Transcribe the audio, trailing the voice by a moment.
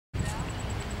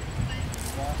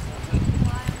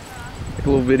A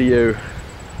little video.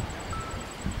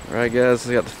 Alright guys,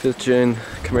 we got the 5th gen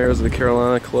Camaros of the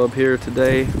Carolina Club here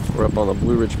today. We're up on the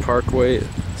Blue Ridge Parkway.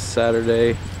 It's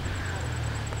Saturday.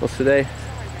 What's today?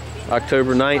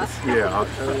 October 9th. Yeah,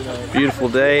 October 9th. Beautiful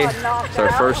day. It's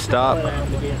our first stop.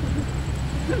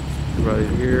 Right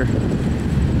here.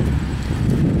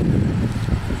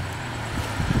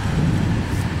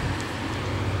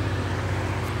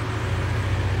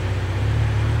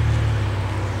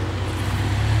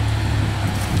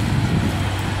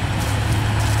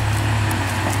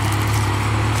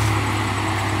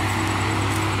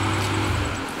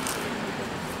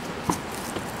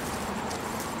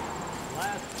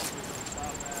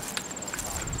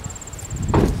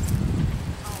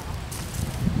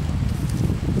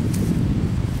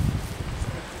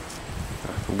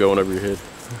 I'm going over your head.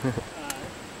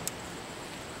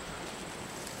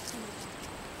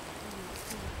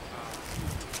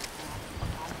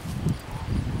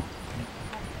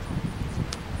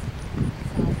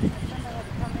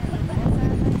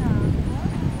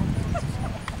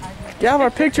 Get out of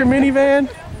our picture, minivan.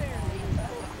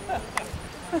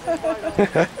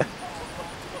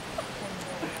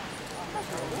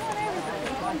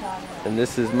 And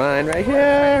this is mine right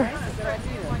here.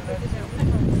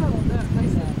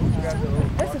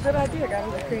 That's a good idea,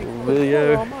 guys.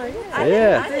 Video.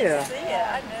 Yeah.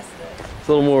 It's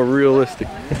a little more realistic.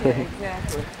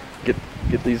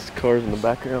 Get these cars in the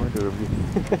background.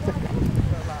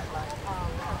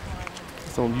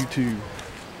 It's on YouTube.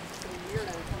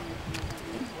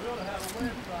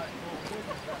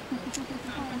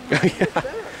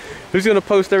 Who's gonna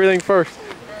post everything first?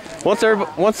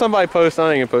 Once somebody posts,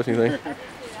 I ain't gonna post anything.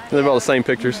 They're all the same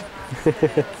pictures.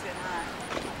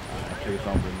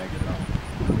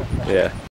 Yeah.